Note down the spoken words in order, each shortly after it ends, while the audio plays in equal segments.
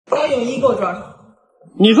泳衣给我装上。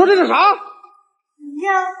你说这是啥？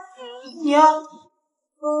你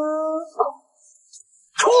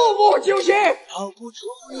触目惊心！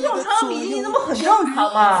正常比基尼那不很正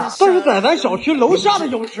常吗？但是在咱小区楼下的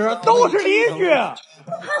泳池都是邻居，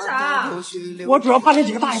怕啥？我主要怕那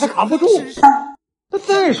几个大爷他扛不住。那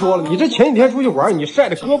再说了，你这前几天出去玩，你晒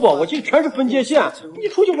的胳膊，我记得全是分界线。你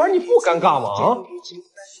出去玩你不尴尬吗？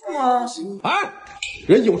啊？是吗？哎，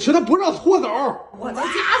人泳池他不让脱走。我在家，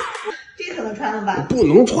这可能穿了吧？不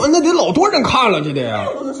能穿，那得老多人看了，这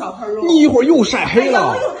得。不能少块肉。你一会儿又晒黑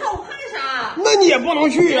了。我有看，我看啥？那你也不能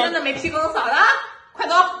去呀。真的没屁股能扫的，快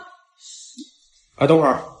走。哎，等会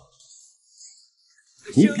儿，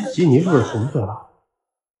你比基尼是不是红色的？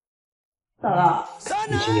咋了？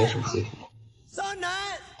你今年是不是属虎？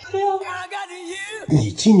对呀。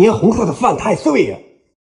你今年红色的犯太岁呀。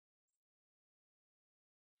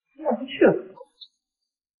我不去。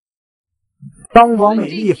当王美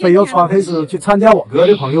丽非要穿黑丝去参加我哥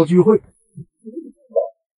的朋友聚会。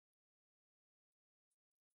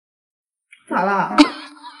咋了？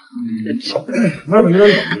外面有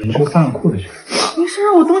点冷，你去换个裤子去。没事，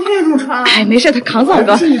我冬天也这么穿。哎，没事，他扛走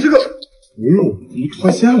哥。是你这个，你脱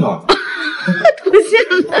线了。脱线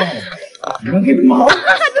了。你看腿毛。腿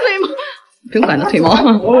毛。不用管他腿毛。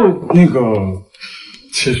哦，那个，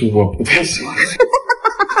其实我不太喜欢。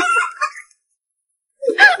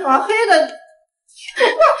我黑的。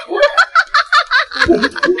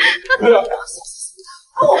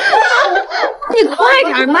你快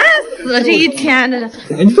点，慢死了这一天的。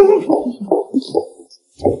哎，你怎么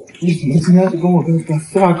今天就跟我跟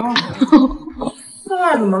丝袜杠了？丝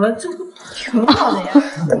袜怎么了？这不挺好的呀。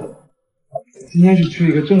今天是去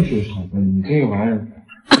一个正式的场合，你这个玩意儿。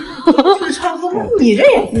这个场合，你这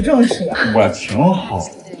也不正式啊。我挺好，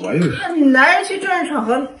我也是。那你男人去正式场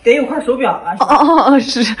合得有块手表吧？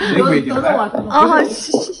是。等等我。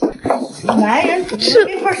是。男人怎么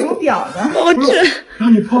没块手表呢？我这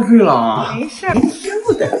让你破费了啊！没事，听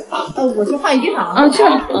不得。我去换衣裳啊。去。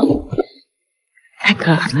哎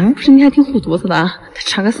哥，不是你还挺护犊子的，他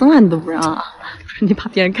穿个丝袜你都不让，不是你怕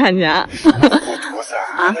别人看见？护犊子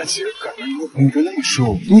啊！那几个哥们儿公主那么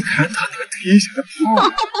瘦，你看他那个腿显得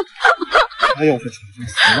胖。他要是穿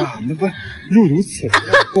丝袜，那不肉有起来，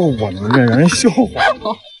够我能让人笑话。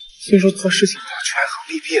所以说做事情要权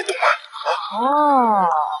衡利弊，懂吗？哦。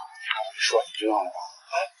说你知道了吧？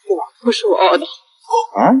啊，对吧？不是我熬的。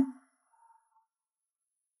啊？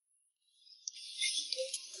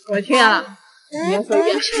我听见了。你要说一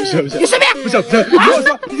遍。不是，你随便。不是，你听我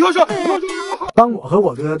说，你听我说。当我和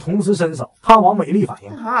我哥同时伸手，他往美丽反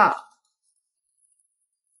应。啊。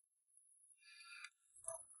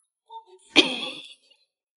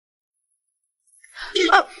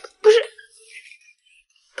不是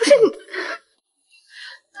你，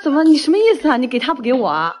怎么？你什么意思啊？你给他不给我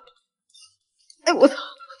啊？哎，我操！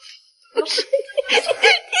不是。哎，等！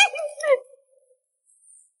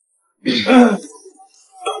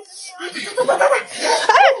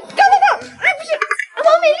哎，不是，王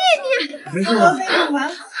美丽，你没事吧？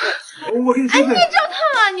我给你哎，你也照烫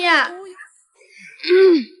啊你？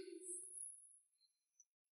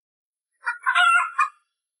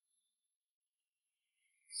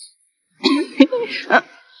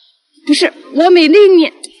不是，王美丽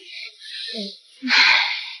你。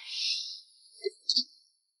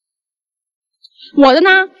我的呢？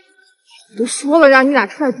我都说了让你俩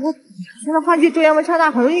出来多，现在换季昼夜温差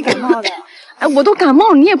大，很容易感冒的。哎，我都感冒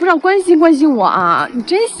了，你也不知道关心我啊！你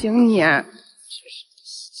真行你。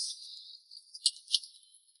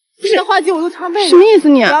不是换季我都常备。什么意思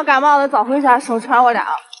你？不要感冒了，早回家手传我俩。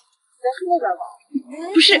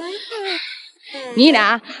不是，你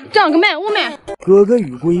俩长个麦屋没？哥哥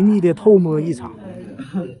与闺蜜的偷摸一场。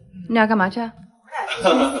你俩干嘛去？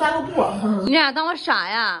散个步。你俩当我傻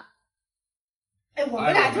呀？哎，我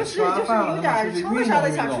们俩就是有点称不上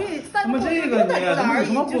的想出去散步，这个你有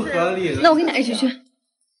什么不合理的？那我跟你俩一起去。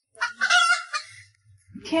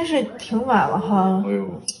天是挺晚了哈。哎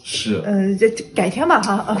呦，是。这改天吧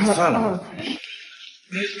哈。算了。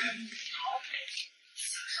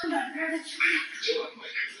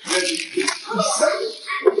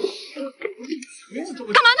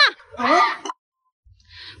干嘛呢？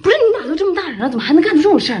不是你俩都这么大人了，怎么还能干出这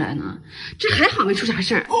种事儿来呢？这还好没出啥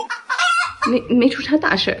事儿，没出啥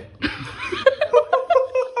大事儿。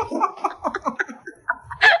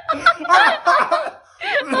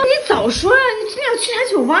你早说呀！你这俩去啥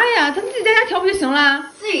酒吧呀？咱自己在家调不就行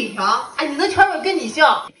了？自己调。哎，你能调我跟你姓。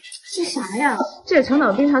这啥呀？这是长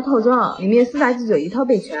岛冰茶套装，里面4大基酒一套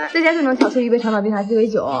备全，在家就能调出一杯长岛冰茶鸡尾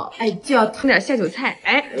酒。哎，就要通点下酒菜，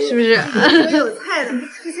哎，是不是？有菜的，你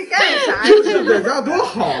出去干啥呀？在家多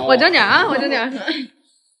好。我整点啊，我整点。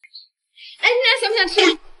哎，你俩想不想吃？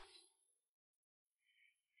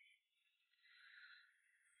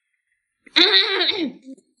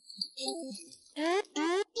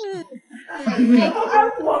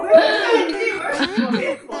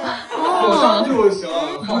我上就行，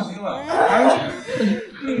放心了，安全。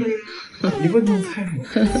你不能猜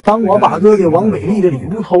当我把哥给王美丽的礼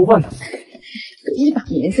物偷换了，一把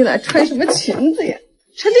年纪了，穿什么裙子呀？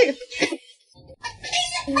穿这个。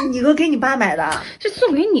你哥给你爸买的？这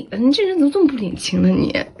送给你的，你这人怎么这么不领情呢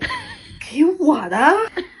你？给我的？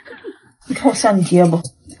你看我像你爹不？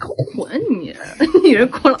滚你！女人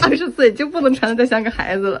过了20岁就不能穿得再像个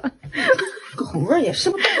孩子了。口味也是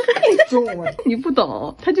不太重啊！你不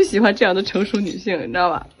懂，他就喜欢这样的成熟女性，你知道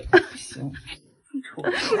吧？行。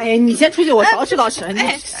哎呀，你先出去，我捯饬捯饬。你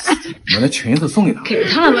我的裙子送给他，给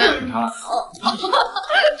他了没？给他了。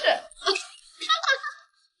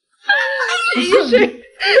这是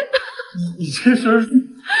你这身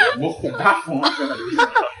我哄他疯了，真的。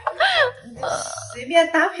随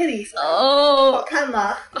便搭配了一下，哦，好看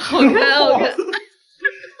吗？好看，好看。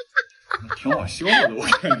挺好笑的，我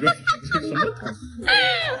感觉。这什么东西？哎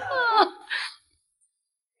呦，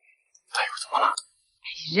怎么了？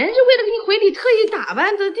人是为了给你回礼特意打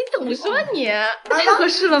扮的，你懂什么你？太合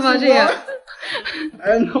适了吧这个？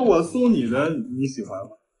哎，那我送你的，你喜欢吗？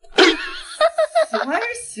喜欢是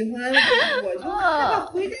喜欢，我就害怕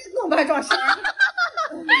回家弄不还撞衫。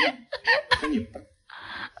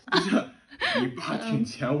你爸挺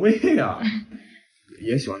前卫呀，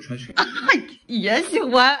也喜欢穿裙子，也喜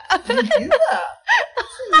欢。裙子？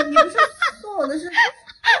你不是送我的是？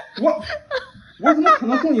我怎么可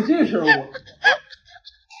能送你这事儿？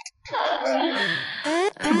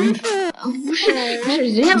不是，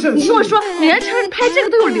人家你听我说，人家承认拍这个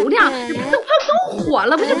都有流量，都火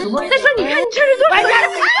了，不是？再说你看你这人多少钱？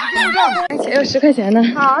有10块钱呢。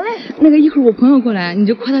好嘞，那个一会儿我朋友过来，你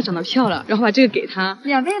就夸他长得漂亮，然后把这个给他，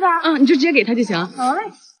免费的。你就直接给他就行。好嘞。哎，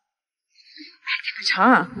太长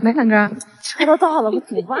啊，买2根。车都到了，我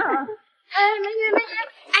煮饭啊。哎，美女，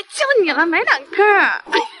哎，就你了，买2根。哎，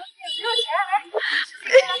不要钱来。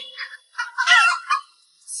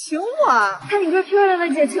请我？看你这漂亮的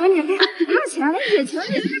姐，请你，不要钱了，姐，请你，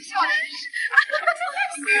太漂亮了。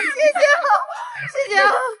谢谢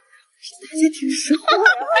啊。大姐挺实惠啊。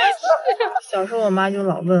小时候我妈就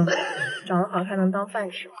老问我，长得好看能当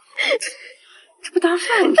饭吃吗？这不当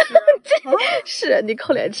饭吃？是你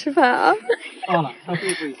靠脸吃饭啊？到了，再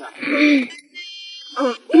对付一下。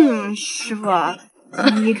师傅，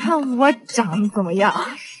你看我长得怎么样？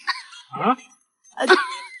啊？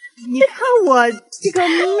你看我这个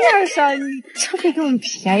面上，你可不可以给我们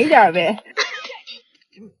便宜点呗？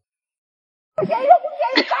不便宜，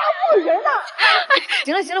啥不人呢？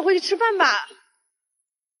行了，回去吃饭吧。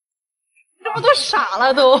这不都傻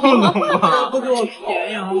了都？不给我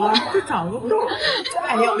便宜啊！我这长个痘，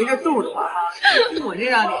哎呀，没这痘的话，我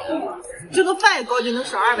这张脸，这个饭也高级，能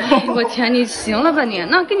省200。我天，你行了吧你？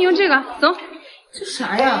那给你用这个，走。这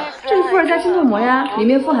啥呀？这是伏尔加浸透膜呀，里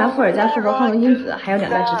面富含伏尔加复合抗溶因子，还有2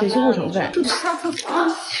大植萃修护成分。这上厕所。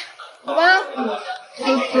走吧。走。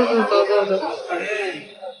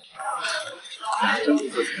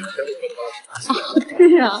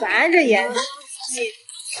对呀，咱这演技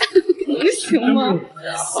能行吗？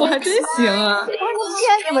我还真行啊！你骗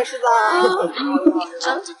你们是吧？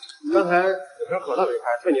刚才有瓶可乐没开，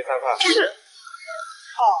退你3块。是。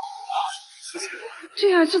对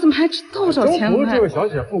呀，这怎么还多少钱？中途这位小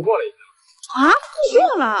姐付过了已经。啊，付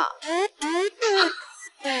过了。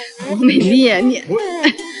王美丽，你。